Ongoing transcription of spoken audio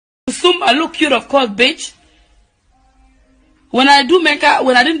kusum, I look cute, of course, bitch. When I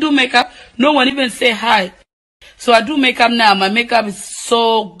didn't do makeup, no one even say hi. So I do makeup now. My makeup is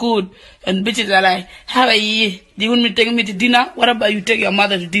so good. And bitches are like, how are you? Do you want me to take me to dinner? What about you take your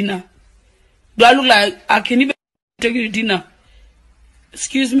mother to dinner? Do I look like I can even take you to dinner?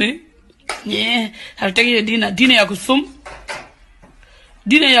 Excuse me? Yeah, I'll take you to dinner. Dinner ya kusum?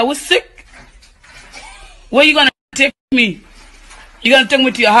 Dinner ya was sick? Where you gonna take me? You gonna take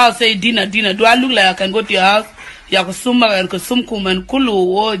me to your house, say dinner. Do I look like I can go to your house? Ya kusuma and kusumkum and kulu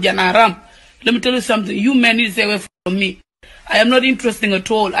or janaram. Let me tell you something. You men need to stay away from me. I am not interesting at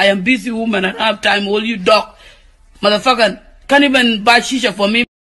all. I am busy woman. I don't have time. All you dog. Motherfucker can't even buy shisha for me.